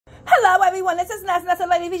Hello everyone, this is Nessa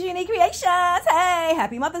Lady Virginia Creations. Hey,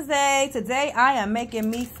 happy Mother's Day. Today I am making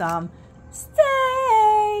me some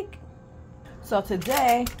steak. So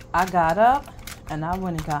today I got up and I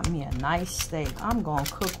went and got me a nice steak. I'm going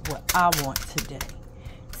to cook what I want today.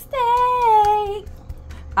 Steak.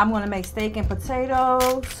 I'm going to make steak and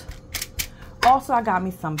potatoes. Also, I got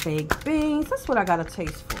me some baked beans. That's what I got a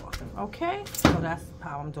taste for. Okay, so that's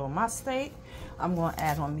how I'm doing my steak. I'm going to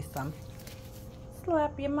add on me some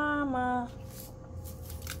Slap Your Mama.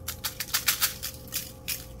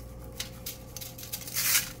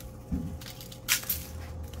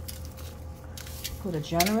 Put a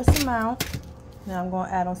generous amount. Now I'm going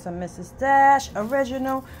to add on some Mrs. Dash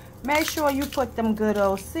Original. Make sure you put them good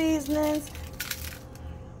old seasonings.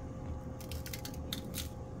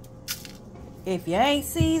 If you ain't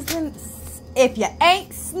seasoned, if you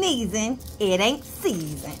ain't sneezing, it ain't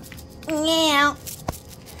seasoned. Yeah.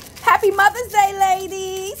 Happy Mother's Day,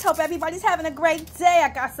 ladies. Hope everybody's having a great day. I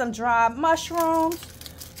got some dried mushrooms.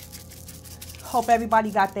 Hope everybody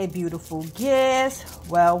got their beautiful gifts,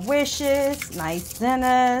 well wishes, nice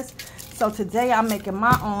dinners. So today I'm making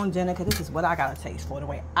my own dinner because this is what I got to taste for, the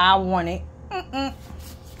way I want it.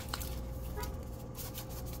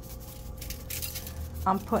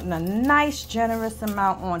 I'm putting a nice generous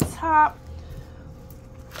amount on top.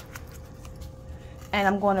 And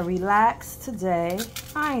I'm going to relax today.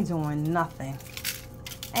 I ain't doing nothing.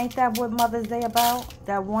 Ain't that what Mother's Day about?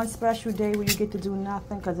 That one special day where you get to do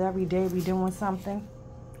nothing because every day we doing something.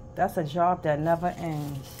 That's a job that never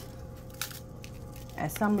ends. And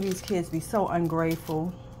some of these kids be so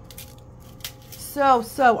ungrateful. So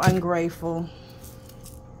ungrateful.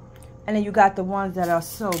 And then you got the ones that are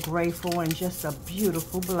so grateful and just a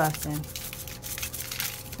beautiful blessing.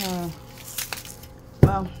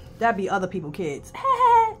 Well, that'd be other people's kids.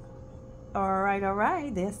 All right.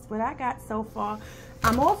 That's what I got so far.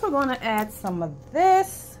 I'm also going to add some of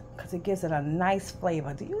this because it gives it a nice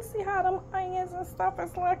flavor. Do you see how them onions and stuff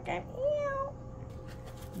is looking? Ew.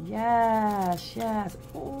 Yes.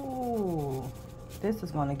 Ooh. This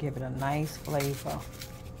is going to give it a nice flavor.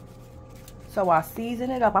 So I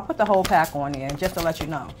season it up. I put the whole pack on there just to let you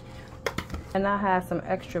know. And I have some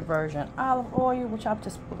extra virgin olive oil, which I've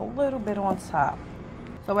just put a little bit on top.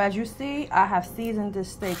 So as you see, I have seasoned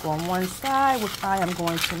this steak on one side, which I am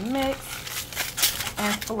going to mix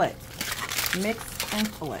and fillet. Mix and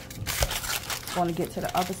fillet. Going to get to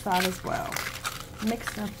the other side as well.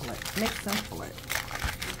 Mix and fillet. Mix and fillet.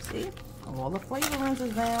 See? All the flavorings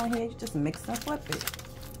is down here. You just mix and flip it.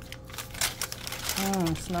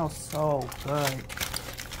 Smells so good.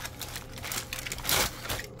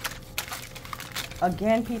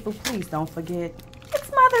 Again, people, please don't forget,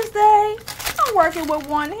 it's Mother's Day. I'm working with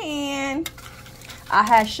one hand. I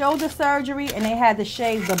had shoulder surgery and they had to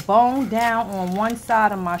shave the bone down on one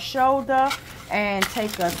side of my shoulder and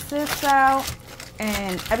take a cyst out,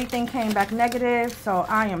 and everything came back negative, so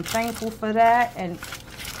I am thankful for that. And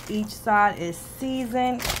each side is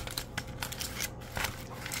seasoned.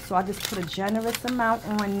 So I just put a generous amount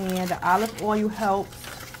on there. The olive oil helps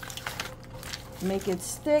make it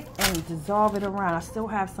stick and dissolve it around. I still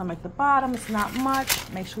have some at the bottom. It's not much.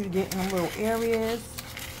 Make sure you get in the little areas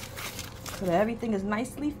so that everything is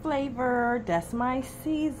nicely flavored. That's my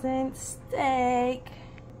seasoned steak.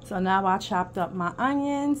 So now I chopped up my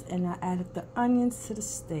onions and I added the onions to the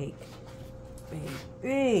steak.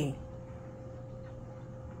 Baby.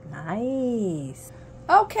 Nice.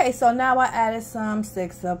 Okay, so now I added some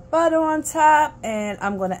sticks of butter on top, and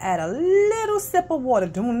I'm going to add a little sip of water.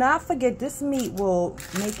 Do not forget, this meat will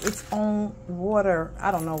make its own water.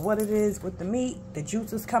 I don't know what it is with the meat. The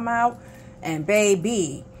juices come out, and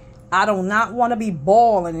baby, I do not want to be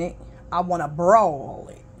boiling it. I want to broil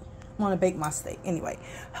it. I want to bake my steak. Anyway,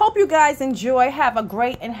 hope you guys enjoy. Have a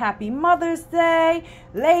great and happy Mother's Day.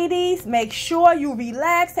 Ladies, make sure you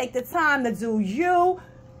relax. Take the time to do you.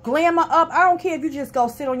 Glamour up. I don't care if you just go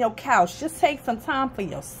sit on your couch. Just take some time for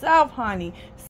yourself, honey.